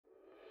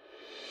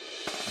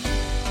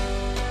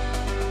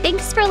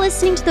Thanks for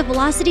listening to the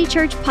Velocity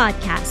Church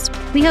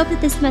podcast. We hope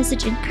that this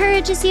message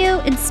encourages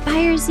you,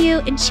 inspires you,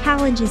 and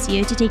challenges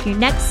you to take your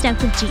next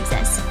step with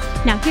Jesus.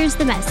 Now here's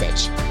the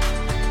message.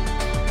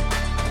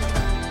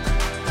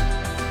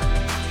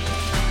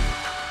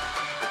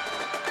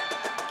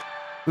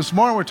 This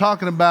morning we're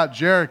talking about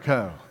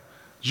Jericho.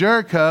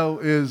 Jericho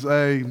is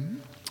a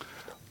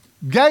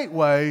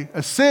gateway,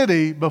 a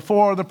city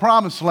before the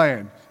promised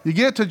land. You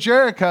get to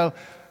Jericho.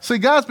 See,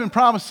 God's been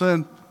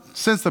promising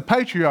since the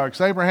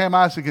patriarchs, Abraham,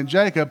 Isaac, and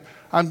Jacob,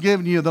 I'm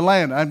giving you the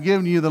land. I'm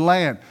giving you the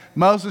land.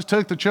 Moses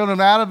took the children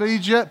out of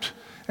Egypt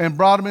and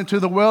brought them into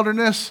the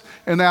wilderness.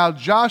 And now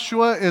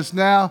Joshua is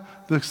now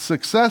the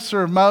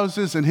successor of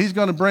Moses, and he's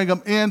going to bring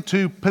them in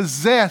to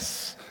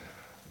possess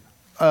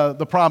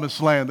the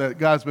promised land that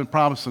God's been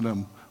promising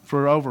them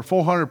for over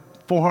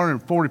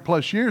 440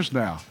 plus years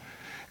now.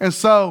 And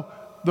so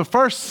the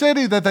first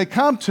city that they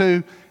come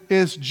to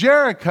is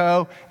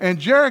Jericho, and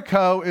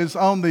Jericho is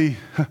on the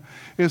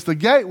is the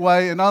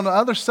gateway, and on the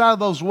other side of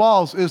those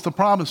walls is the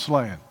promised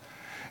land.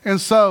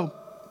 And so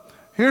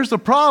here's the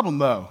problem,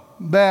 though,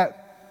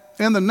 that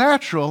in the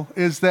natural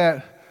is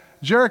that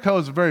Jericho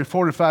is a very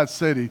fortified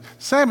city.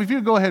 Sam, if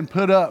you go ahead and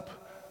put up,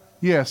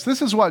 yes,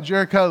 this is what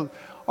Jericho,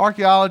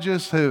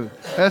 archaeologists who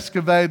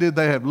excavated,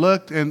 they have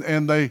looked,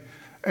 and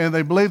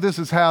they believe this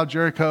is how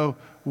Jericho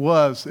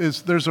was.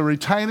 There's a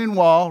retaining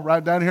wall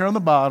right down here on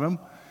the bottom.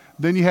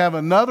 Then you have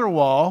another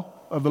wall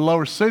of the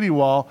lower city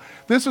wall.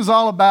 This is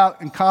all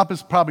about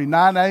encompassed probably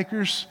 9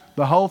 acres,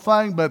 the whole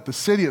thing, but the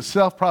city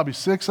itself probably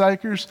 6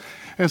 acres.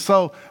 And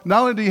so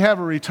not only do you have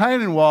a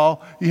retaining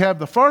wall, you have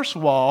the first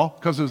wall,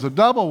 because there's a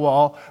double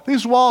wall.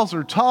 These walls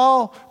are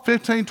tall,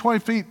 15, 20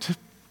 feet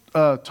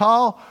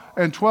tall,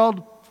 and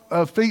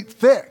 12 feet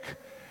thick.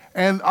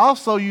 And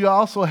also you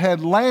also had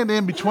land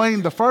in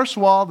between the first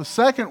wall, the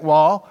second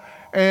wall,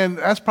 and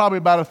that's probably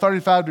about a 30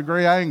 to 35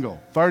 degree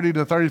angle.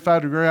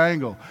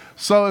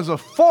 So it's a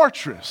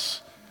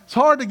fortress. It's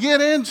hard to get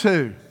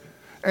into.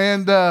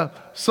 And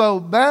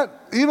so that,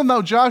 even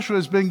though Joshua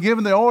has been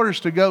given the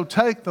orders to go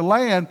take the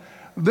land,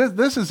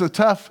 this is a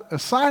tough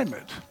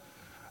assignment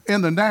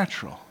in the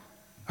natural.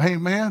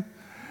 Amen.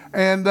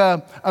 And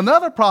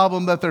another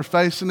problem that they're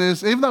facing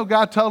is, even though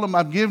God told them,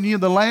 I'm giving you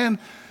the land,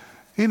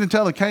 he didn't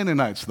tell the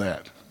Canaanites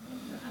that.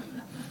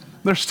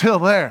 They're still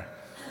there.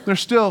 They're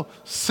still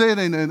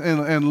sitting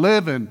and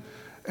living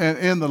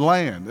in the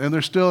land, and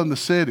they're still in the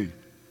city.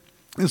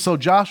 And so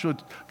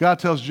God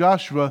tells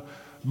Joshua,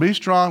 be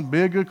strong,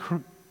 be of good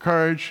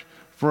courage,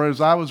 for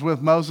as I was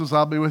with Moses,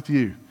 I'll be with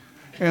you.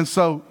 And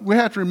so we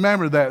have to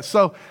remember that.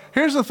 So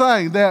here's the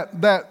thing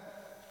that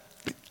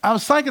I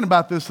was thinking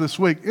about this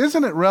week.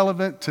 Isn't it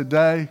relevant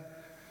today,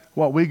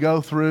 what we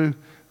go through,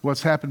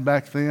 what's happened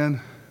back then?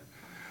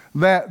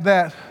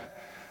 That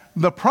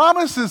the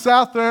promise is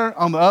out there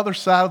on the other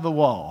side of the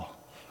wall.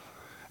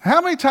 How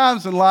many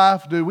times in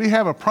life do we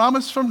have a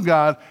promise from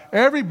God?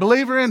 Every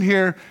believer in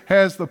here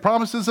has the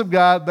promises of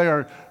God. They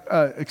are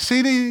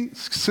exceeding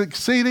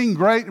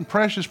great and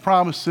precious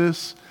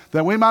promises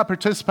that we might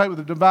participate with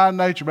the divine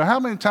nature. But how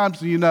many times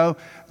do you know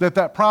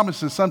that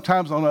promise is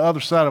sometimes on the other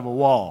side of a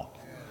wall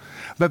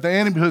that the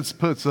enemy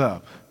puts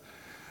up?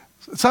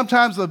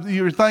 Sometimes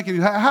you're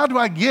thinking, how do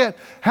I get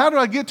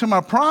to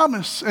my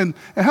promise? And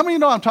how many of you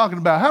know what I'm talking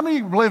about? How many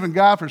of you believe in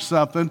God for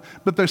something,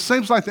 but there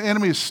seems like the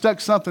enemy has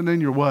stuck something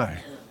in your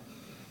way?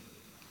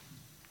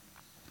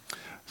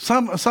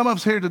 Some of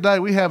us here today,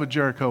 we have a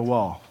Jericho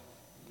wall.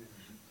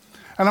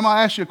 And I'm going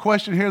to ask you a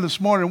question here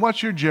this morning.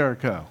 What's your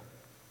Jericho?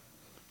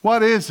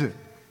 What is it?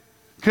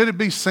 Could it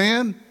be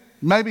sin?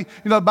 Maybe,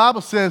 the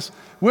Bible says,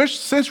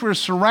 since we're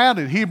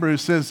surrounded,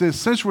 Hebrews says this,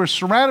 since we're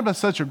surrounded by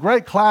such a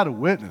great cloud of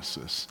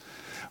witnesses,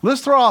 let's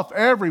throw off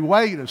every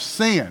weight of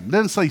sin. It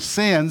doesn't say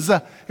sins,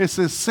 it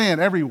says sin.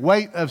 Every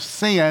weight of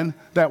sin,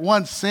 that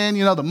one sin,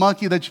 the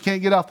monkey that you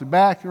can't get off the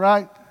back,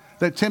 right?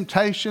 That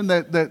temptation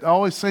that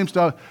always seems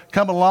to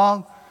come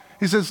along.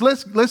 He says,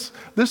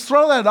 let's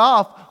throw that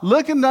off,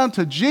 looking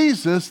unto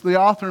Jesus, the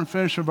author and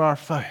finisher of our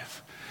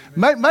faith.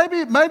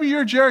 Maybe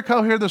your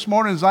Jericho here this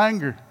morning is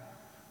anger.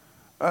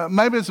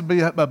 Maybe it's a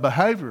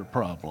behavior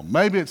problem.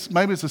 Maybe it's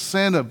a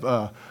sin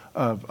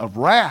of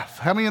wrath.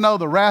 How many of you know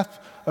the wrath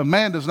of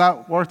man does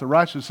not worth the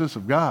righteousness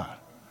of God?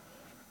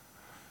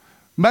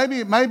 Maybe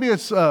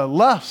it's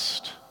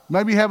lust.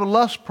 Maybe you have a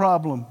lust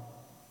problem,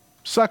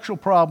 sexual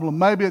problem.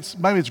 Maybe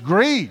it's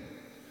greed.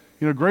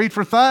 Greed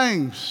for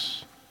things.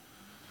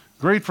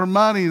 Greed for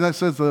money. That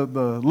says the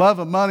love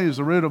of money is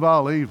the root of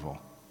all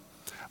evil.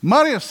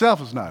 Money itself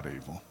is not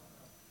evil.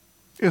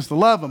 It's the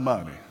love of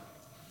money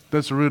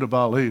that's the root of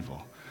all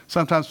evil.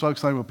 Sometimes folks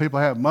think, well, people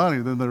have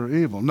money, then they're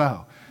evil.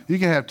 No. You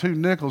can have 2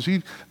 nickels,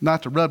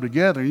 not to rub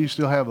together, and you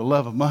still have the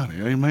love of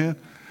money. Amen?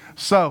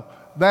 So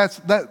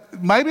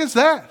maybe it's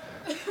that.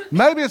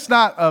 Maybe it's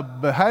not a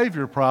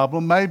behavior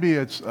problem. Maybe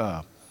it's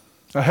a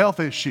health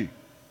issue.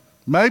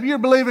 Maybe you're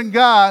believing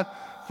God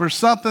for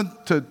something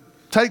to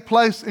take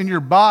place in your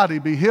body,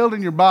 be healed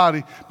in your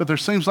body, but there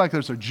seems like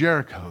there's a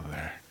Jericho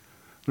there.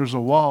 There's a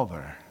wall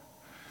there.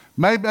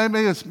 Maybe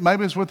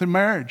it's with the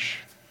marriage.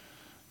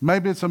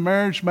 Maybe it's a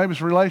marriage, maybe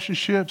it's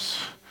relationships,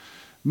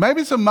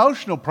 maybe it's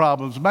emotional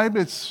problems,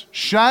 maybe it's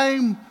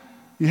shame.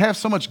 You have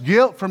so much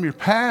guilt from your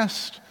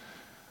past.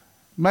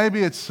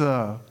 Maybe it's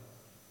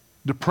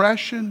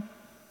depression.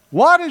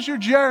 What is your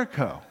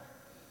Jericho?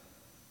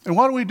 And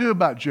what do we do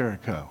about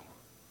Jericho?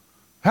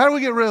 How do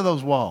we get rid of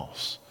those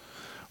walls?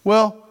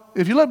 Well,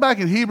 if you look back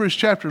in Hebrews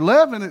chapter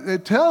 11,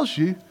 it tells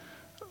you,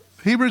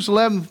 Hebrews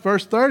 11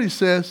 verse 30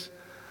 says,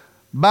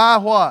 by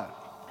what?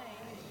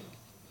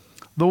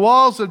 The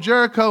walls of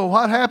Jericho,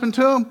 what happened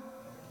to them?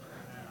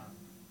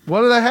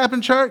 What did that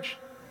happen, church?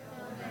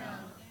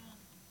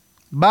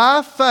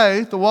 By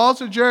faith, the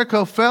walls of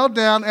Jericho fell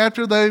down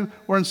after they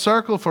were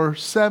encircled for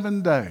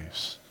 7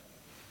 days.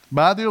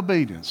 By the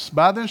obedience,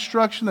 by the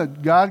instruction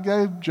that God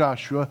gave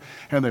Joshua,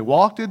 and they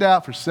walked it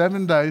out for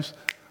 7 days,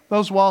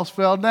 those walls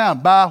fell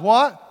down. By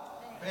what?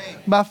 Faith.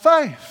 By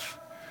faith.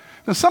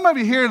 Now, some of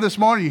you here this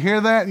morning, you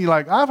hear that, and you're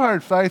like, I've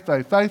heard faith,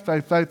 faith, faith,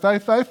 faith, faith,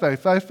 faith, faith,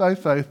 faith, faith,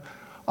 faith, faith,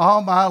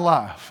 all my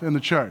life in the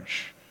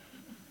church.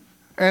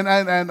 And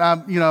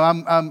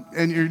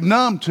you're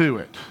numb to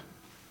it.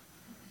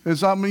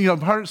 It's,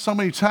 I've heard it so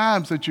many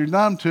times that you're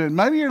numb to it.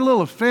 Maybe you're a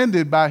little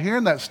offended by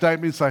hearing that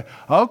statement and say,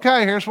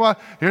 okay, here's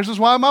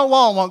why my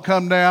wall won't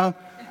come down.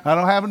 I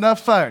don't have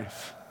enough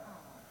faith.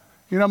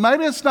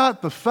 Maybe it's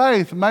not the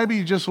faith. Maybe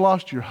you just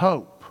lost your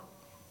hope.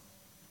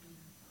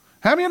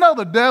 How many of you know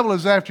the devil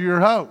is after your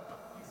hope?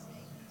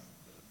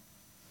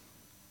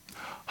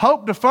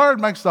 Hope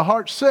deferred makes the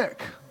heart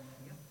sick.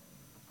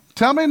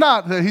 Tell me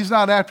not that he's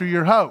not after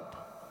your hope.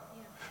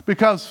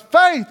 Because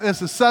faith is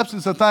the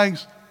substance of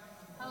things.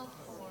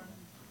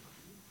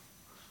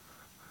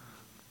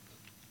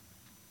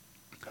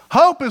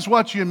 Hope is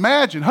what you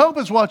imagine. Hope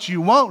is what you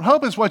want.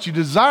 Hope is what you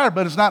desire,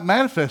 but it's not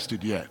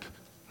manifested yet.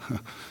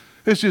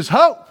 It's just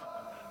hope.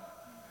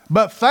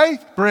 But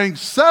faith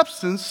brings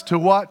substance to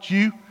what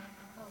you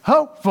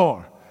hope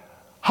for.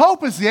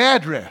 Hope is the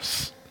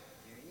address.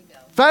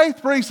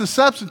 Faith brings the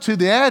substance to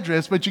the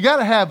address, but you got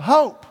to have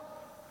hope.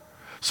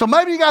 So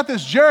maybe you got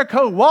this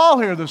Jericho wall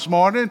here this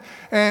morning,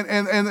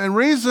 and the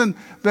reason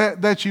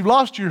that you've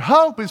lost your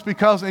hope is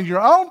because in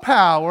your own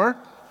power,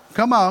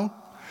 come on,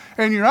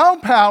 in your own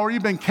power,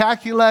 you've been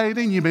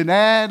calculating, you've been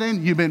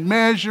adding, you've been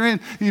measuring,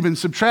 you've been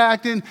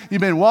subtracting,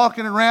 you've been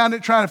walking around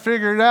it trying to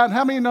figure it out. And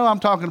how many know I'm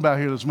talking about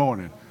here this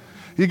morning?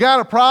 You got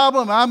a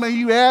problem,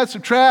 you add,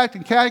 subtract,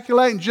 and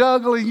calculate, and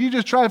juggle, and you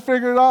just try to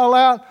figure it all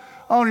out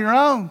on your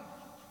own.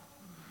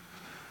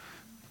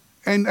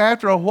 And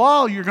after a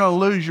while, you're going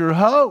to lose your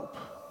hope.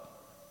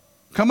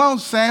 Come on,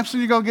 Samson,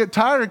 you're going to get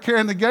tired of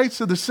carrying the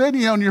gates of the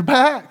city on your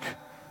back.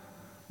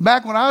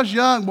 Back when I was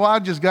young, boy, I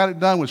just got it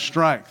done with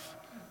strength.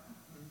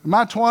 In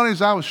my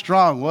 20s, I was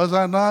strong, was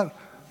I not?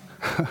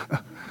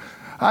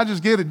 I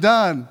just get it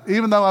done,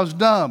 even though I was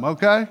dumb,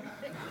 okay?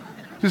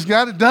 Just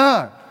got it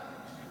done.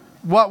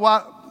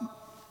 What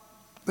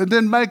it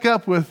didn't make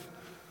up with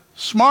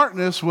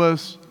smartness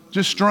was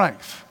just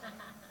strength.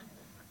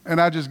 And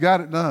I just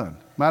got it done.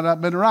 Might not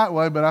have been the right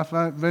way, but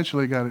I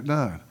eventually got it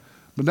done.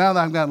 But now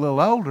that I've gotten a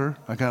little older,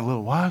 I got a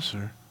little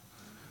wiser,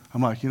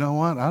 I'm like, you know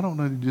what? I don't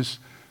need to just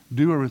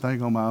do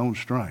everything on my own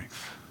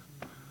strength.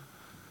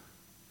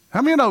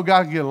 How many know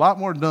God can get a lot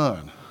more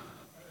done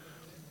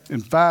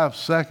in 5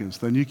 seconds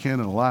than you can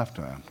in a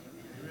lifetime?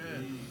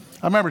 Amen.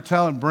 I remember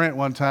telling Brent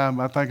one time,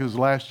 I think it was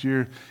last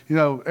year,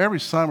 every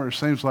summer it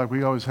seems like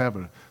we always have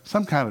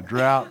some kind of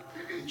drought,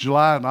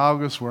 July and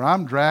August, where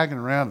I'm dragging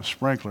around a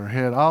sprinkler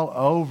head all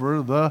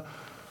over the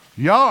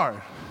yard.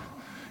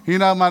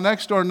 My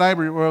next door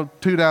neighbor,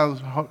 2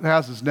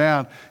 houses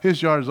down,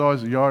 his yard is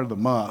always the yard of the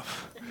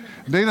month.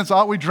 Dina's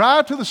we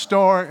drive to the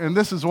store, and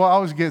this is what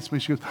always gets me.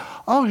 She goes,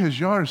 oh, his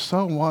yard is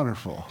so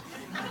wonderful.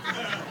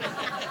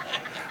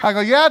 I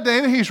go, yeah,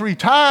 Dina, he's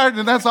retired,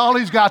 and that's all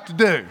he's got to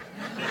do.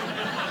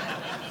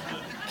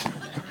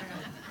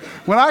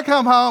 When I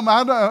come home,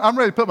 I'm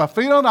ready to put my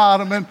feet on the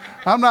ottoman.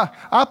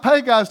 I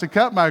pay guys to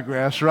cut my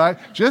grass, right?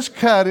 Just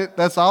cut it.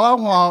 That's all I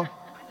want.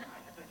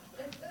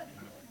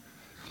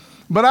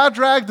 But I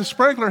dragged the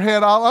sprinkler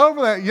head all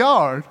over that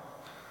yard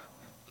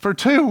for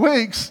 2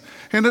 weeks,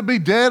 and it'd be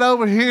dead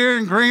over here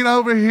and green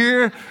over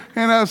here.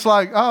 And I was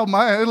like, oh,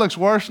 man, it looks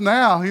worse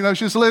now.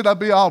 Just let it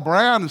be all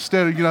brown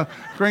instead of,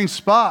 green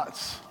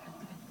spots.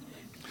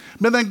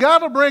 But then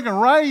God will bring a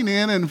rain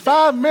in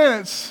 5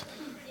 minutes,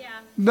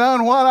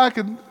 done what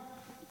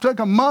took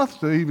a month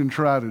to even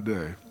try to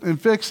do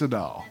and fix it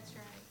all. That's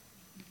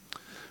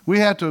right. We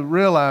have to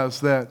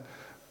realize that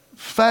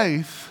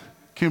faith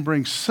can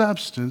bring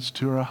substance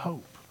to our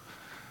hope.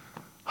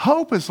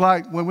 Hope is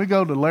like when we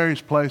go to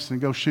Larry's place and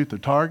go shoot the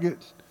target,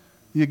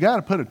 you got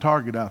to put a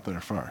target out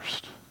there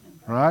first,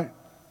 right?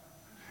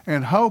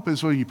 And hope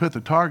is when you put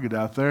the target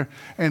out there.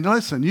 And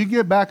listen, you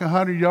get back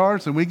 100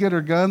 yards and we get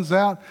our guns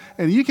out,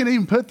 and you can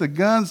even put the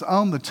guns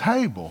on the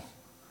table.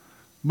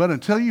 But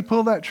until you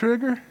pull that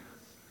trigger,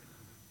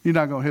 you're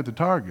not going to hit the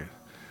target.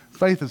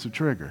 Faith is a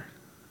trigger.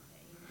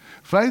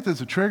 Faith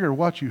is a trigger of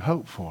what you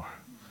hope for.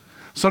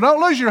 So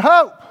don't lose your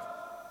hope.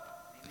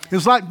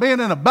 It's like being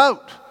in a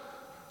boat.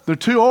 There are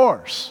 2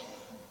 oars,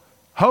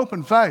 hope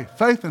and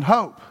faith and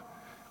hope.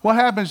 What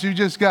happens if you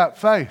just got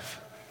faith?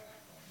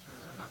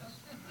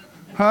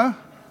 Huh?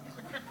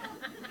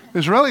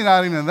 It's really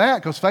not even that,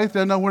 because faith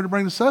doesn't know where to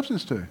bring the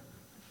substance to.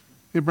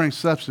 It brings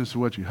substance to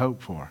what you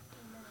hope for.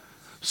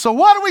 So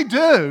what do we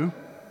do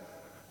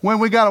when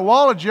we got a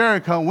wall of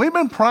Jericho? We've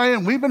been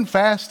praying, we've been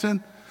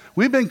fasting,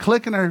 we've been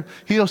clicking our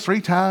heels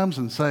 3 times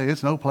and say,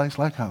 it's no place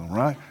like home,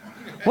 right?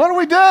 What do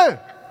we do?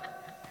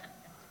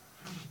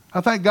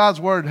 I think God's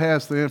word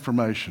has the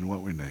information,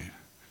 what we need.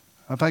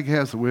 I think it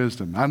has the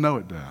wisdom. I know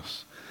it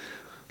does.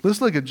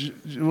 Let's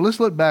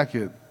look back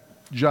at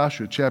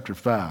Joshua chapter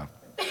 5.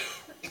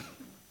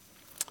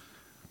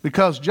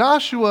 Because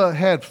Joshua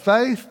had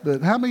faith,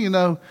 but how many of you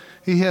know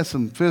he had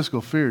some physical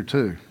fear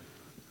too?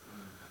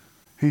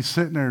 He's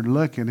sitting there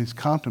looking, he's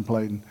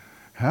contemplating,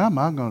 how am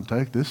I going to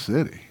take this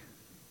city?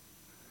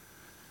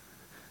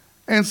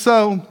 And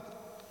so,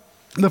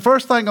 the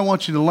first thing I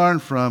want you to learn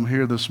from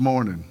here this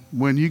morning,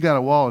 when you got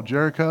a wall of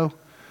Jericho,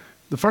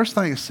 the first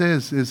thing it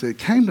says is it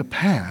came to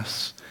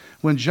pass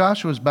when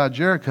Joshua was by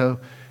Jericho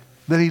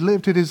that he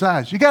lifted his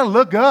eyes. You got to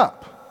look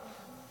up.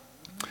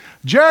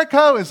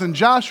 Jericho is in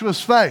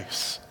Joshua's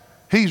face.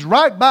 He's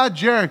right by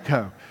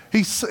Jericho.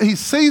 He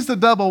sees the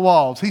double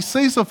walls. He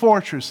sees the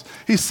fortress.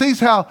 He sees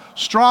how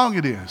strong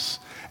it is.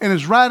 And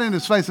it's right in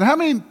his face. And how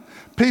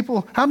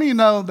many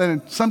know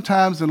that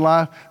sometimes in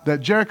life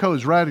that Jericho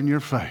is right in your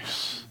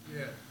face?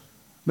 Yes.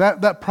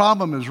 That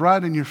problem is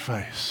right in your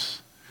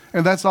face.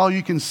 And that's all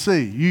you can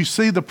see. You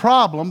see the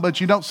problem,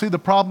 but you don't see the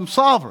problem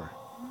solver.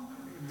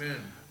 Amen.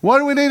 What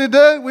do we need to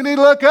do? We need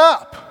to look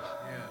up.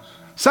 Yes.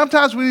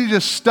 Sometimes we need to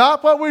just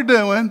stop what we're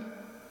doing,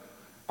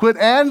 quit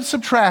adding,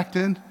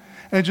 subtracting,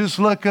 and just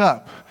look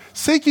up.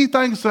 Seek ye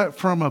things that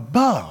from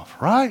above,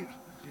 right?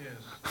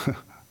 Yes.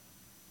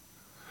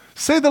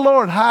 See the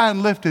Lord high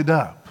and lifted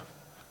up.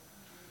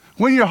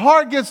 When your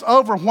heart gets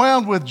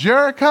overwhelmed with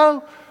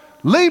Jericho,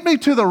 lead me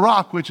to the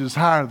rock which is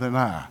higher than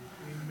I.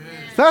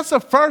 Amen. That's the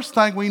first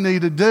thing we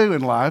need to do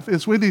in life,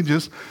 is we need to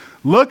just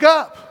look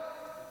up.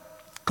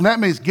 And that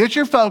means get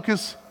your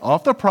focus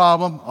off the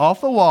problem,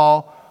 off the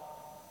wall,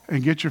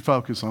 and get your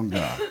focus on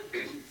God.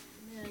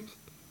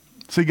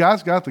 See,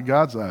 God's got the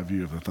God's eye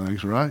view of the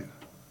things, right?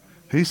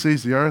 He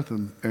sees the earth,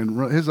 and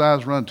his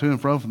eyes run to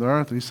and fro from the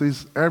earth, and he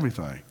sees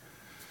everything.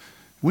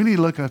 We need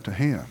to look up to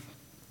him.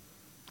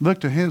 Look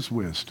to his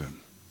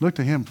wisdom. Look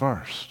to him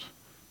first.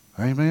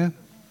 Amen?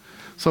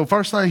 So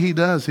first thing he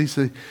does,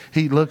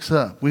 he looks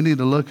up. We need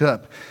to look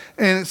up.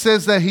 And it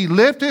says that he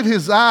lifted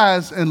his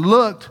eyes and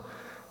looked,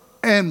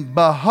 and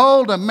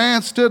behold, a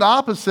man stood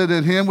opposite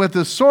of him with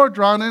his sword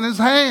drawn in his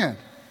hand.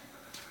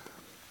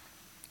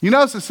 You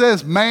notice it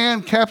says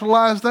man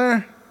capitalized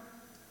there?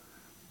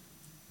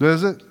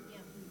 Does it?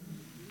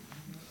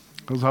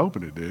 I was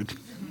hoping it did.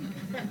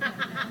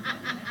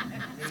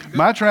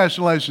 My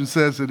translation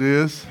says it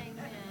is.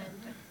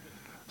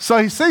 So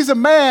he sees a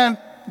man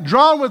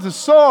drawn with a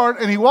sword,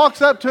 and he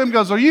walks up to him and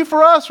goes, are you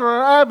for us or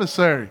our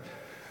adversary?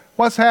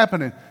 What's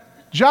happening?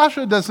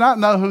 Joshua does not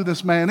know who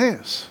this man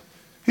is.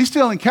 He's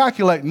still in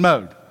calculating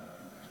mode.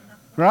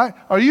 Right?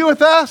 Are you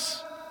with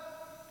us?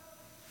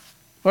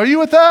 Are you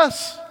with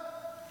us?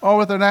 Or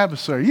with an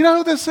adversary? You know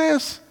who this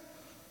is?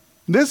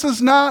 This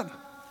is not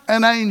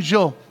an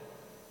angel.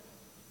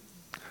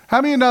 How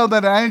many of you know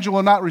that an angel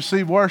will not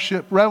receive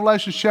worship?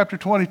 Revelation chapter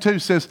 22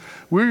 says,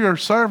 we're your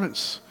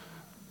servants.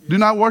 Do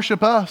not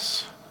worship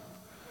us.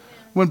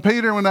 When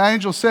the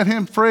angel set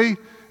him free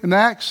in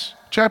Acts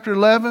chapter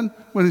 11,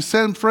 when he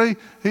set him free,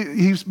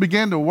 he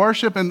began to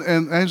worship, and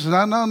the angel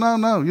said,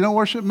 no, you don't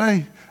worship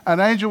me. An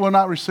angel will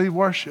not receive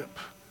worship.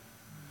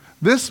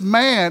 This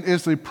man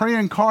is the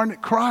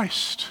pre-incarnate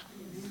Christ.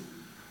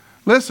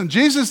 Listen,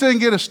 Jesus didn't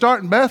get a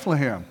start in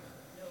Bethlehem.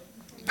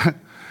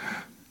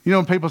 You know,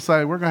 when people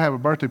say, we're going to have a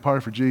birthday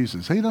party for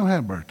Jesus, he don't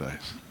have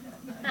birthdays.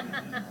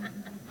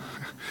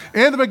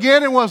 In the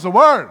beginning was the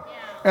Word,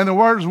 and the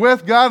Word was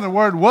with God, and the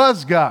Word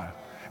was God.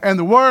 And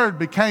the Word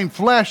became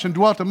flesh and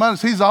dwelt among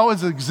us. He's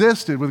always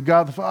existed with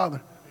God the Father.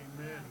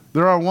 Amen.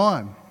 There are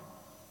one,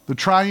 the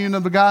triune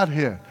of the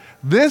Godhead.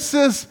 This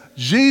is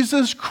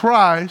Jesus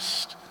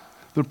Christ,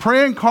 the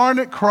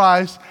pre-incarnate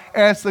Christ,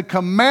 as the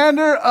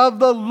commander of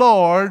the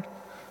Lord,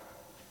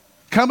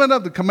 coming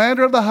up, the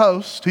commander of the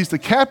host. He's the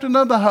captain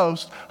of the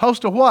host.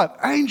 Host of what?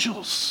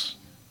 Angels.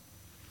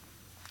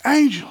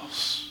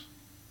 Angels.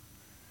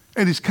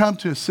 And he's come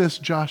to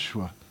assist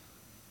Joshua.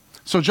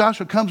 So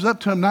Joshua comes up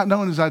to him not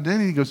knowing his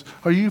identity. He goes,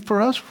 are you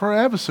for us or for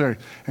our adversary?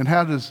 And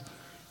how does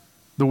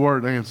the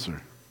word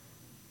answer?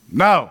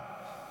 No.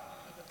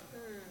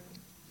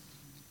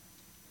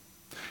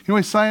 You know what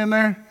he's saying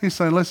there? He's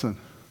saying, listen,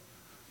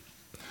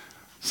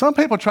 some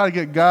people try to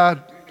get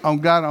God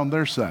on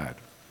their side.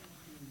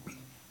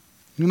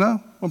 You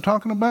know what I'm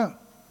talking about?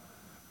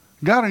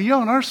 God, are you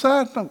on our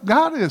side? No,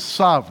 God is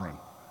sovereign.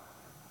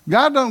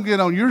 God don't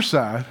get on your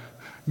side.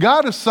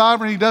 God is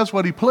sovereign. He does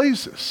what he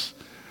pleases.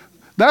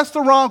 That's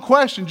the wrong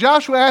question.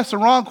 Joshua asked the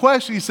wrong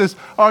question. He says,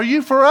 are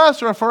you for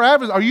us or for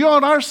others? Are you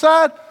on our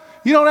side?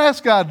 You don't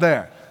ask God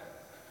that.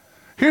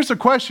 Here's the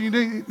question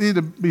you need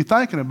to be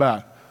thinking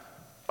about.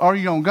 Are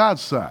you on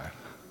God's side?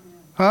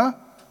 Huh?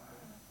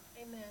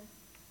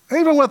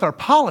 Even with our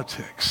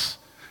politics.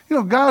 You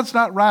know, God's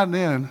not riding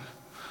in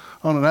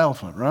on an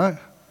elephant, right?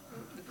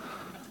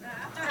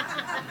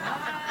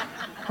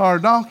 Or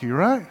a donkey,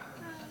 right?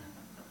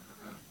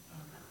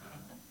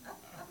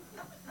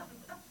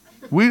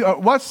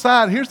 What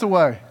side? Here's the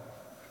way.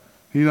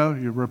 You know,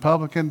 you're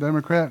Republican,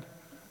 Democrat.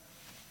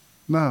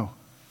 No,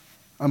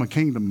 I'm a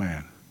kingdom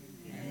man.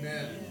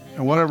 Amen.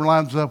 And whatever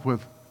lines up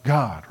with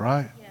God,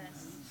 right?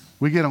 Yes.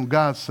 We get on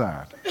God's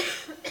side.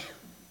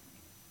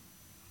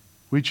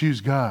 We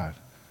choose God.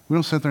 We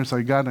don't sit there and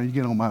say, God, now you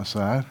get on my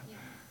side. Yeah.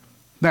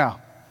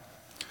 Now,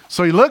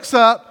 so he looks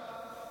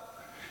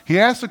up, he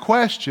asks a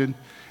question,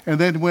 and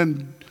then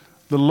when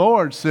the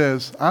Lord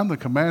says, I'm the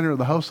commander of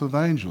the host of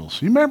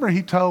angels. You remember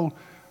he told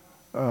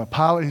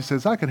Pilate, he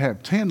says, I could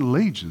have 10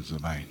 legions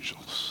of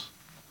angels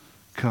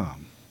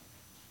come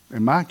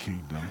in my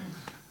kingdom.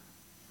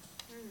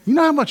 You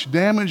know how much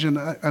damage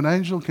an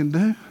angel can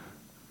do?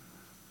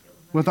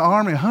 With the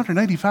army,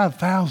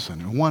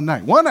 185,000 in one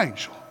night. One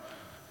angel.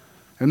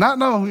 And not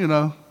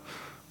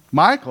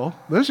Michael,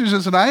 this is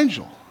just an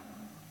angel.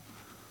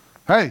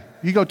 Hey,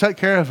 you go take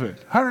care of it.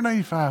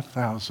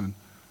 185,000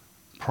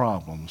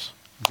 problems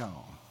gone.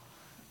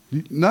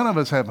 None of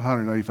us have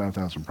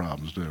 185,000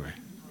 problems, do we?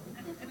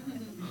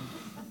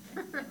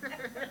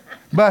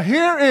 But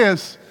here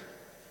is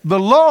the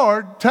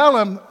Lord, tell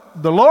him,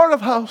 the Lord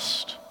of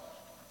hosts,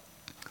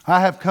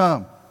 I have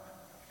come.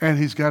 And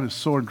he's got his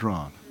sword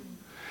drawn.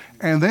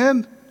 And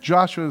then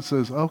Joshua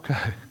says,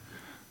 okay.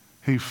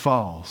 He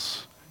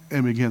falls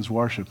and begins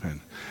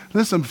worshiping.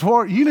 Listen,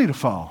 you need to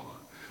fall.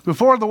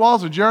 Before the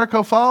walls of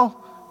Jericho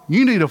fall,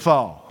 you need to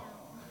fall.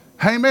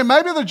 Amen.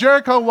 Maybe the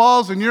Jericho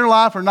walls in your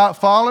life are not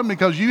falling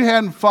because you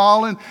hadn't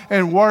fallen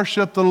and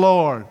worshiped the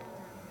Lord.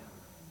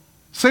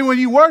 See, when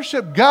you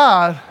worship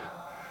God,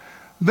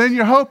 then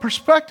your whole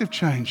perspective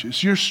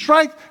changes. Your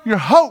strength, your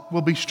hope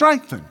will be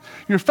strengthened.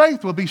 Your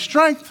faith will be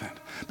strengthened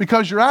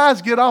because your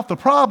eyes get off the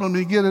problem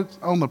and you get it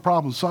on the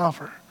problem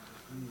solver.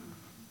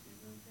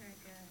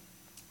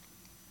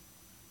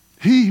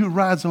 He who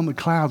rides on the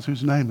clouds,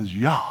 whose name is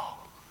Yah.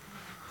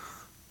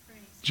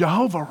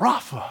 Jehovah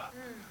Rapha.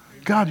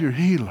 God, your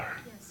healer.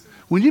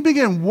 When you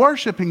begin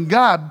worshiping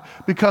God,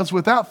 because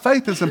without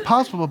faith it's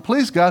impossible to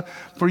please God,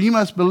 for you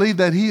must believe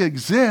that he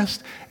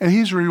exists and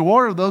he's a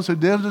rewarder of those who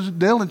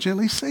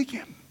diligently seek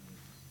him.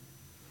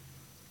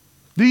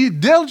 Do you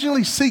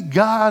diligently seek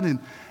God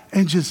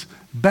and just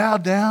bow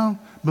down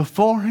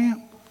before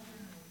him?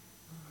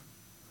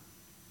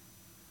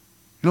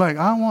 You're like,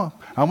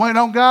 I'm waiting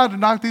on God to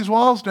knock these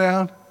walls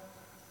down.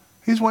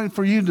 He's waiting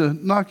for you to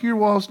knock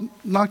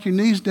your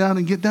knees down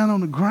and get down on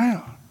the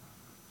ground.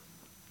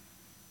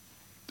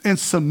 And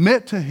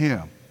submit to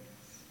him.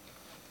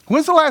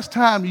 When's the last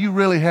time you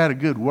really had a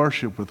good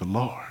worship with the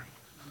Lord?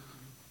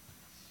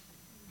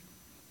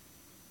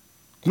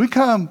 We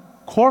come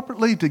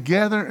corporately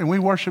together and we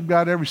worship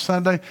God every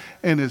Sunday,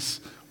 and it's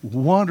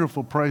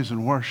wonderful praise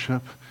and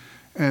worship.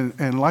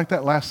 And like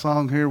that last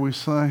song here we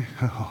sang,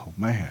 oh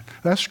man,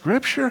 that's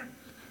scripture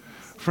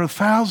for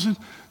 1,000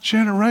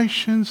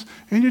 generations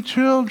and your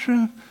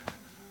children.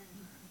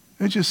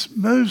 It just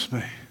moves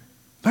me.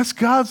 That's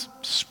God's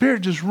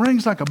spirit just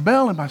rings like a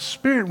bell in my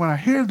spirit when I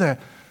hear that.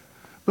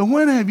 But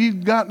when have you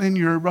gotten in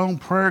your own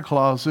prayer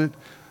closet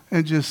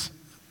and just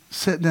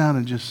sit down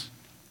and just,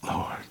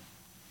 Lord,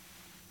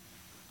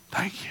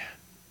 thank you.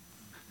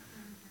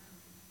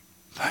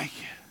 Thank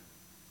you.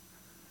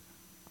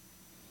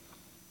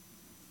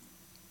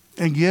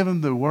 And give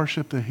him the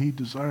worship that he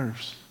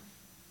deserves.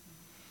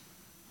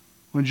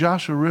 When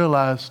Joshua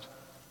realized,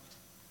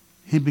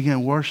 he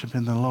began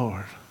worshiping the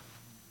Lord.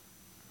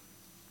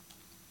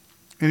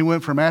 And he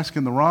went from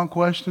asking the wrong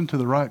question to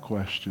the right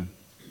question.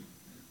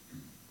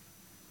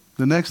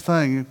 The next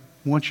thing,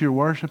 once you're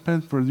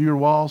worshiping, for your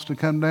walls to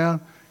come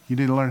down, you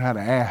need to learn how to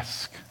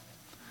ask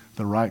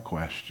the right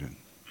question.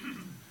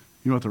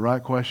 You know what the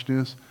right question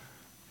is?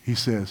 He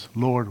says,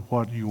 Lord,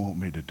 what do you want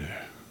me to do?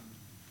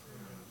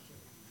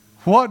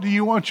 What do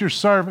you want your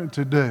servant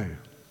to do?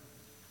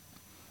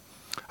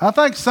 I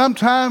think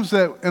sometimes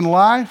that in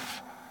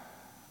life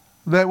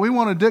that we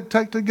want to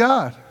dictate to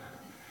God.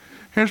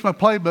 Here's my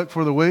playbook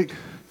for the week.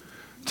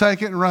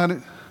 Take it and run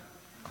it.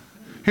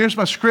 Here's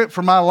my script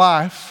for my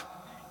life.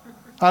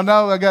 I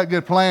know I got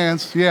good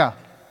plans. Yeah.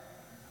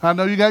 I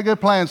know you got good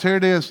plans. Here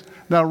it is.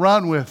 Now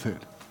run with it.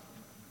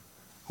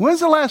 When's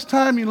the last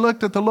time you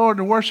looked at the Lord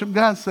and worshiped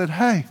God and said,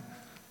 hey,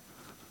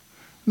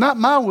 not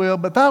my will,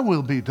 but thy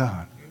will be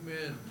done.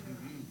 Amen.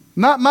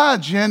 Not my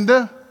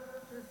agenda,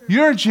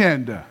 your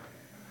agenda.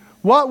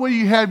 What will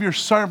you have your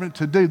servant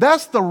to do?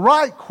 That's the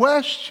right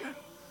question.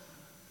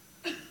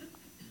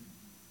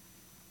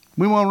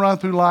 We want to run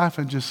through life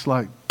and just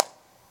like,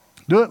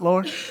 do it,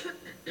 Lord.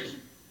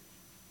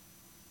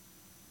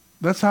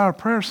 That's how our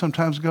prayers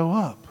sometimes go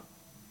up.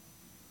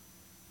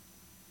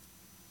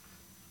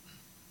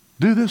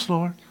 Do this,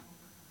 Lord.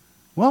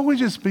 Why don't we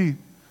just be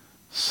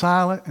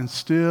silent and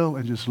still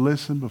and just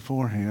listen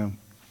before him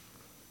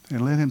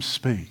and let him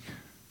speak.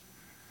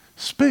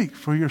 Speak,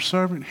 for your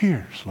servant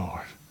hears,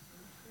 Lord.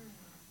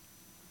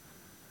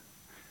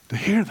 To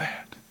hear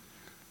that.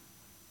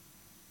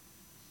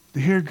 to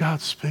hear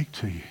God speak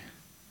to you.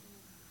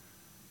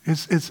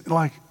 It's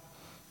like,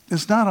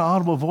 it's not an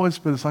audible voice,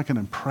 but it's like an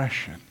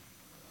impression.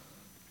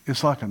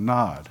 It's like a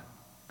nod.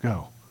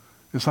 Go.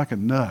 It's like a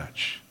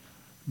nudge.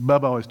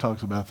 Bubba always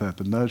talks about that,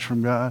 the nudge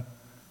from God.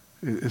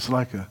 It's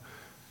like a,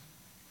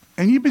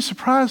 and you'd be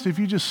surprised if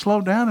you just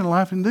slow down in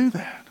life and do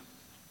that.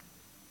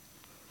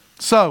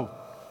 So,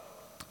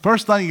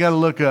 first thing you got to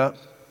look up.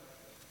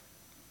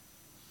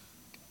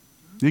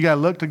 You got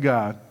to look to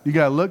God. You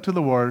got to look to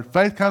the Word.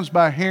 Faith comes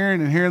by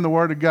hearing and hearing the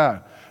Word of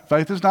God.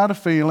 Faith is not a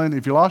feeling.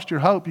 If you lost your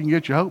hope, you can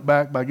get your hope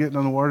back by getting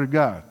on the Word of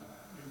God.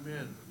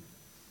 Amen.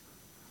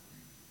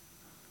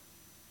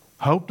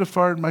 Hope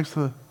deferred makes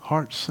the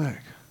heart sick.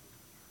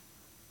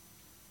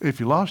 If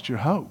you lost your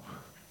hope,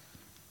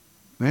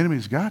 the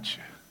enemy's got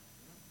you.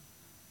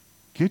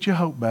 Get your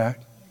hope back.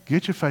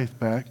 Get your faith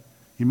back.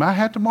 You might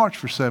have to march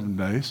for 7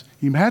 days.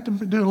 You might have to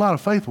do a lot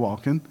of faith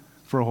walking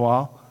for a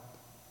while.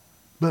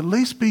 But at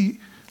least be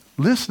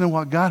listening to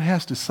what God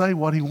has to say,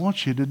 what He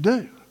wants you to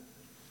do.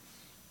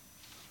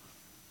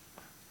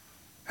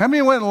 How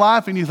many went in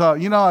life and you thought,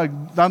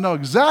 I know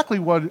exactly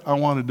what I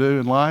want to do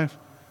in life,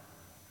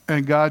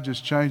 and God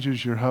just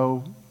changes your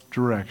whole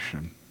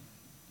direction?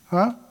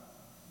 Huh?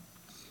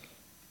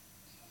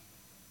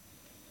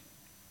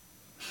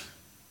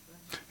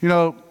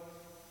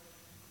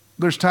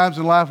 There's times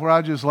in life where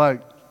I just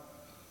like,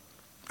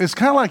 it's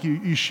kind of like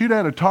you shoot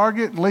at a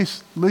target, at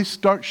least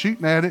start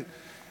shooting at it,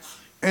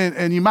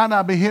 and you might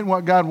not be hitting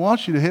what God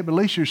wants you to hit, but at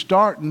least you're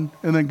starting,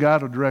 and then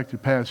God will direct your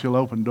path. He'll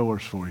open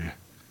doors for you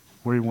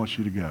where He wants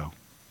you to go.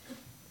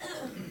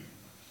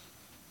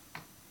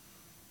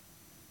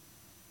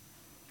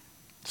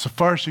 So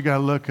first you got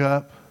to look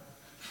up.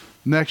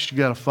 Next you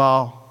got to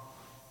fall.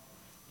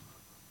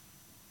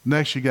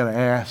 Next you got to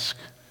ask.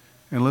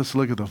 And let's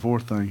look at the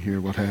fourth thing here,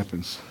 what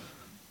happens.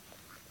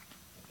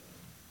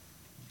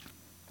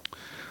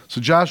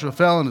 So Joshua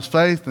fell on his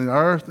face in the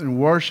earth and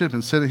worshiped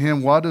and said to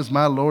him, what does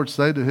my Lord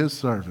say to his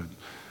servant?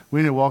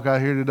 We need to walk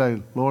out here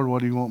today. Lord, what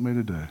do you want me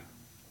to do?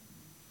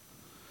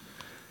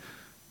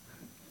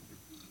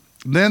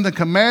 Then the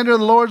commander of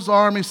the Lord's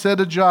army said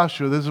to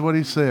Joshua, this is what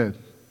he said,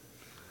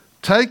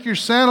 take your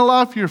sandal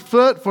off your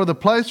foot, for the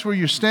place where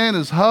you stand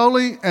is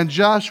holy. And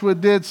Joshua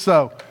did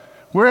so.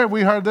 Where have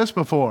we heard this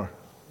before?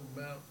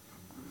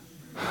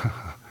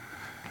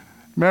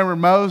 Remember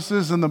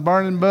Moses and the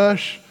burning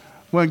bush?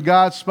 When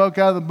God spoke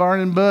out of the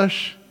burning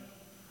bush,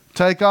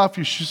 take off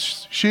your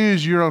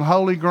shoes, you're on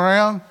holy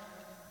ground.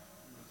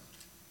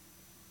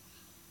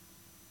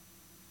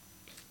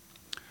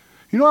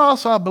 You know what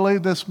else I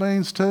believe this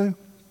means too?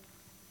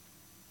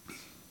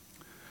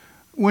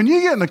 When you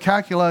get in a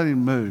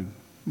calculating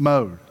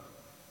mode,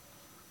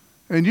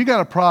 and you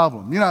got a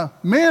problem,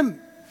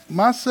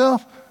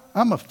 myself,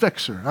 I'm a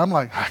fixer. I'm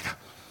like,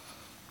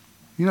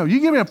 you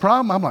give me a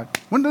problem, I'm like,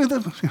 when do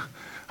this?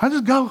 I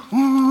just go,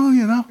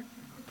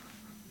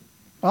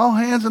 all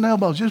hands and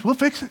elbows, we'll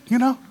fix it,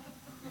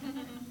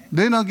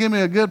 Then they'll give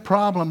me a good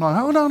problem. I'm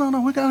like, oh,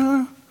 no, we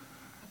got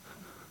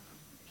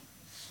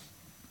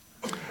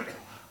to.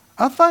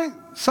 I think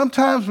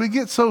sometimes we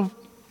get so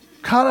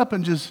caught up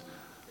in just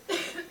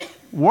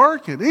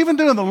working, even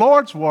doing the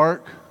Lord's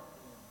work,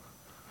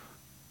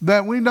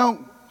 that we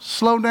don't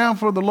slow down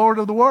for the Lord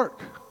of the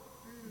work.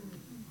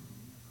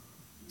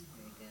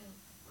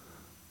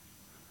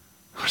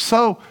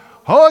 So,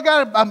 I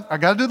got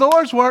to do the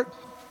Lord's work.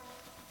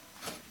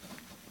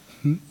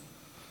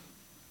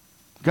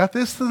 Got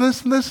this and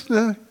this and this.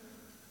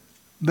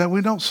 That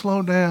we don't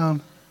slow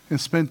down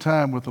and spend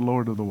time with the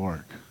Lord of the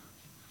work.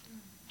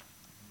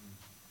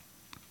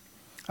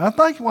 I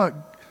think what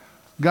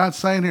God's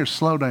saying here is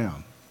slow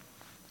down.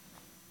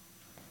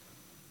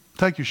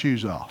 Take your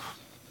shoes off.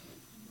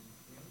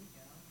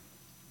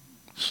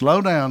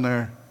 Slow down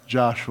there,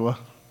 Joshua.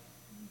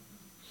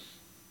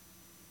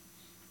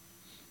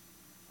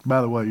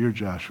 By the way, you're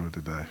Joshua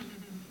today.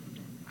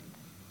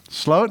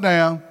 Slow it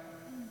down.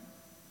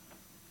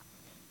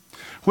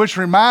 Which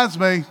reminds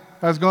me,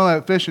 I was going on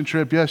that fishing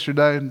trip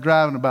yesterday and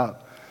driving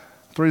about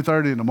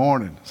 3:30 in the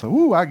morning.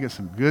 So, I get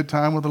some good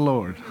time with the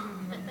Lord.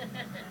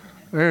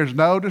 There's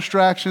no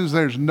distractions.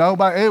 There's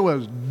nobody. It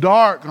was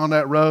dark on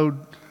that road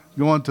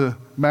going to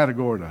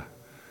Matagorda.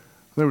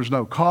 There was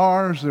no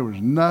cars. There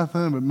was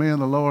nothing but me and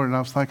the Lord. And I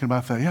was thinking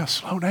about that. Yeah,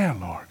 slow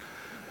down, Lord.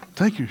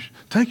 Take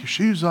your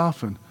shoes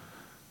off. And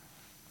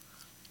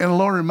the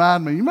Lord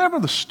reminded me, you remember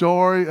the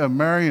story of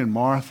Mary and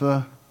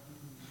Martha?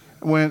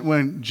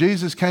 When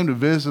Jesus came to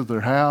visit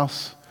their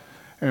house,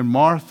 and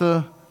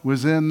Martha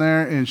was in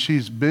there, and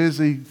she's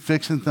busy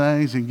fixing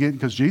things and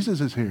because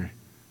Jesus is here.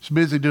 She's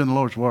busy doing the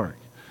Lord's work.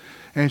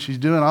 And she's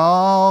doing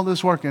all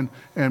this work. And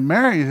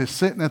Mary is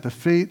sitting at the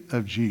feet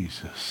of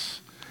Jesus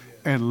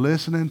and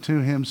listening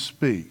to Him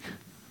speak.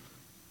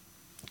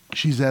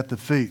 She's at the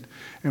feet.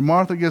 And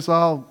Martha gets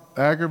all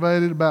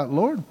aggravated about,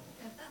 Lord,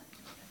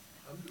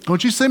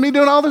 don't you see me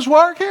doing all this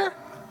work here?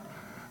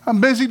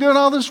 I'm busy doing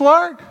all this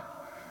work.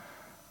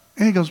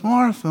 And He goes,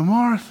 Martha,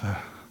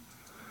 Martha,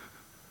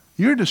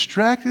 you're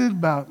distracted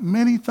about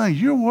many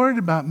things. You're worried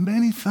about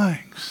many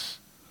things.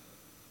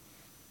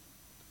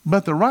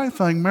 But the right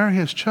thing Mary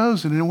has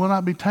chosen, and it will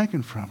not be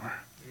taken from her.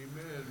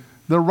 Amen.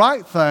 The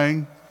right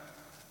thing,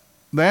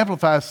 the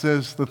Amplified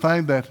says, the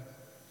thing that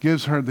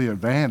gives her the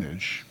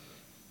advantage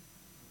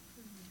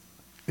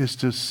is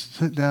to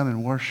sit down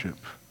and worship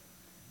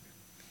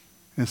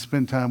and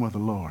spend time with the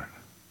Lord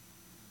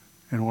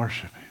and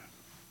worship Him.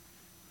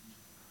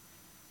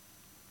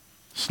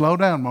 Slow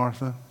down,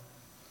 Martha.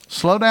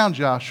 Slow down,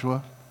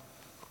 Joshua.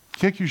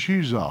 Kick your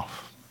shoes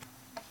off.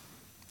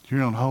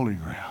 You're on holy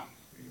ground.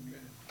 Amen.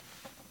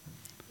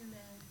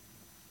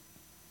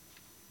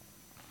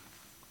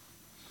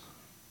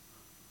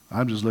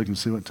 I'm just looking to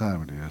see what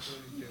time it is.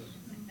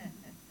 22.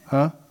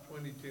 Huh?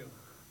 22.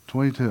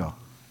 22.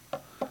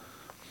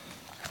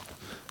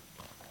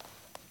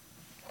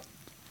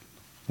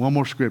 One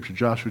more scripture,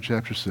 Joshua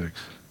chapter 6.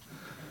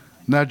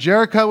 Now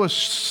Jericho was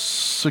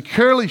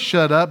securely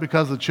shut up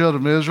because of the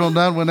children of Israel.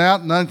 None went out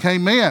and none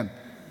came in.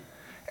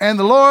 And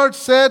the Lord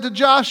said to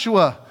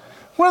Joshua,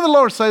 when did the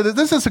Lord say that?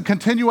 This is a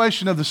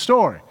continuation of the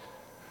story.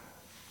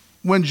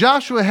 When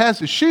Joshua has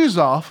his shoes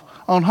off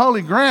on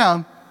holy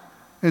ground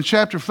in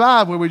chapter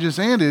 5 where we just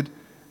ended,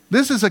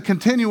 this is a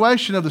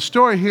continuation of the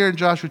story here in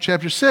Joshua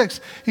chapter 6.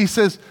 He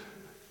says,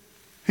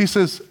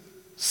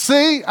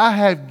 see, I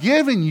have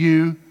given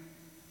you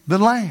the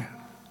land,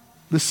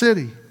 the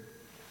city.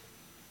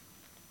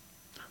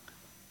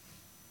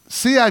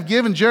 See, I've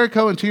given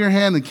Jericho into your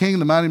hand, the king,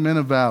 the mighty men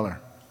of valor.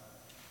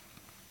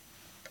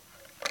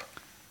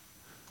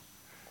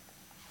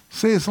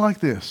 See, it's like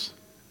this.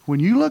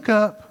 When you look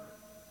up,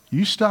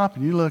 you stop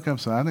and you look up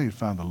and say, I need to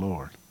find the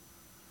Lord.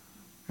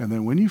 And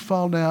then when you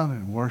fall down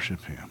and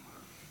worship Him,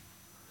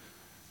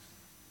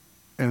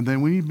 and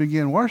then when you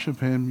begin worship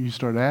Him, you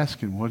start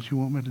asking, what do you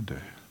want me to do?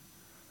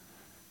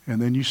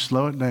 And then you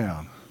slow it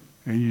down.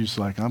 And you're just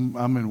like, I'm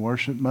in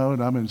worship mode.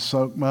 I'm in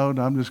soak mode.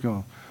 I'm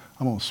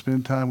going to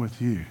spend time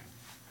with you.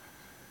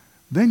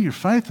 Then your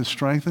faith is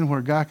strengthened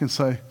where God can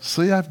say,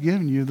 see, I've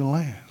given you the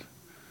land.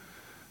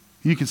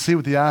 You can see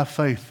with the eye of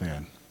faith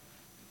then.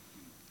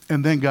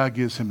 And then God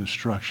gives him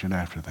instruction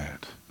after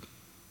that.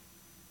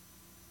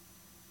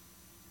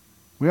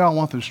 We all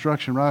want the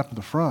instruction right up at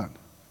the front.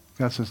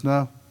 God says,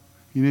 no,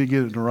 you need to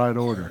get it in the right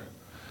order,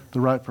 the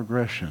right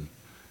progression.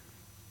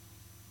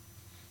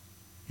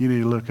 You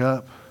need to look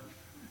up.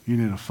 You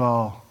need to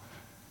fall.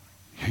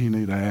 You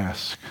need to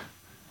ask.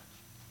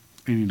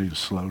 And you need to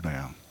slow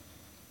down.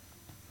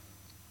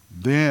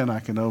 Then I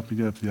can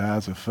open up the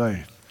eyes of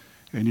faith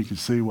and you can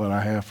see what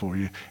I have for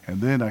you. And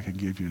then I can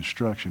give you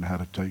instruction how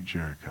to take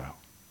Jericho.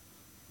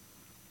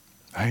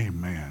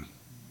 Amen.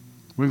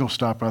 We're going to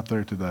stop right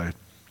there today.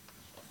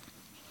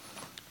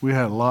 We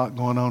had a lot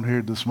going on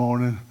here this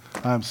morning.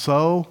 I'm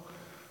so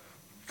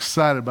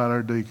excited about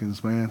our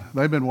deacons, man.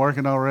 They've been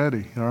working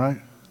already, all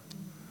right?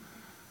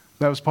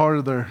 That was part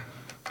of their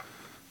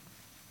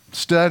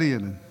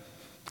studying,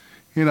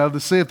 to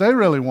see if they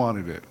really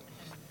wanted it.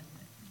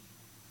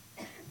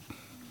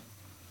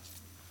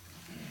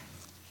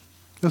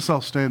 Let's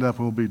all stand up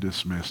and we'll be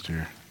dismissed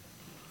here.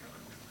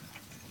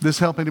 This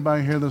help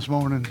anybody here this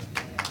morning?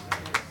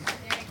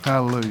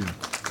 Hallelujah.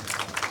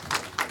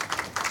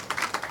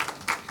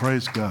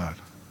 Praise God.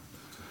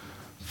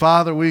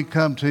 Father, we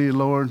come to you,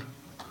 Lord.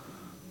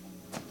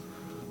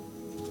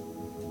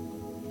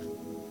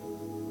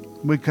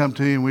 We come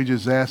to you and we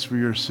just ask for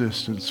your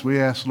assistance. We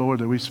ask, Lord,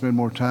 that we spend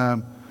more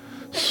time.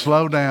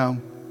 Slow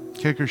down.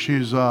 Kick our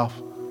shoes off.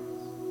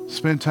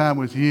 Spend time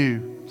with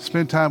you.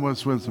 Spend time with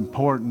us when it's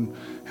important.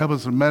 Help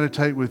us to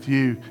meditate with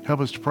you. Help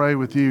us to pray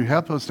with you.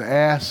 Help us to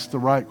ask the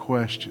right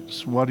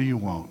questions. What do you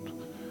want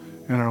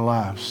in our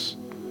lives?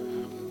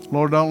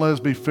 Lord, don't let us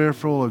be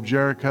fearful of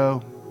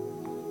Jericho.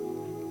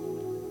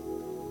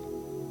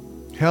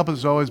 Help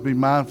us to always be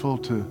mindful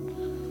to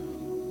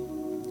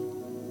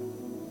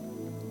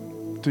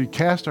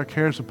cast our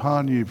cares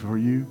upon you, for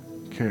you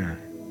care.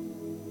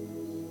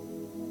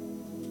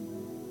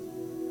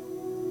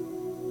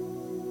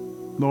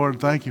 Lord,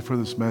 thank you for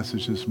this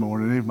message this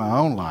morning, in my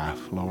own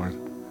life, Lord.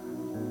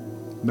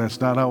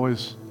 That's not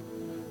always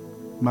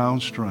my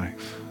own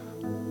strength.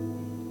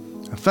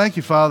 And thank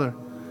you, Father,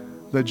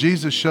 that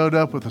Jesus showed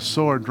up with a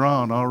sword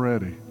drawn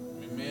already.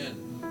 Amen.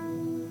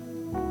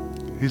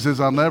 He says,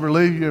 I'll never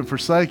leave you and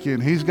forsake you.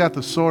 And he's got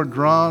the sword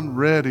drawn,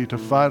 ready to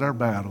fight our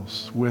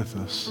battles with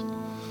us.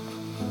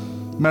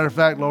 Matter of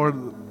fact, Lord,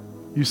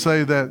 you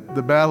say that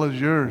the battle is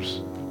yours,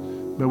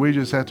 but we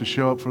just have to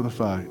show up for the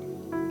fight.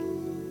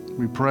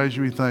 We praise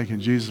you, we thank you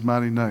in Jesus'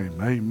 mighty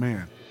name.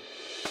 Amen.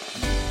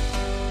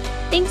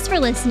 Thanks for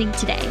listening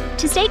today.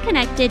 To stay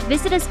connected,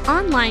 visit us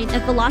online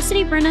at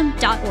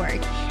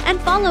velocitybrenham.org and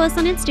follow us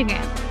on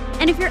Instagram.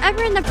 And if you're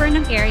ever in the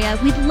Brenham area,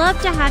 we'd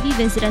love to have you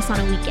visit us on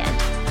a weekend.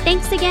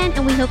 Thanks again,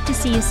 and we hope to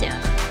see you soon.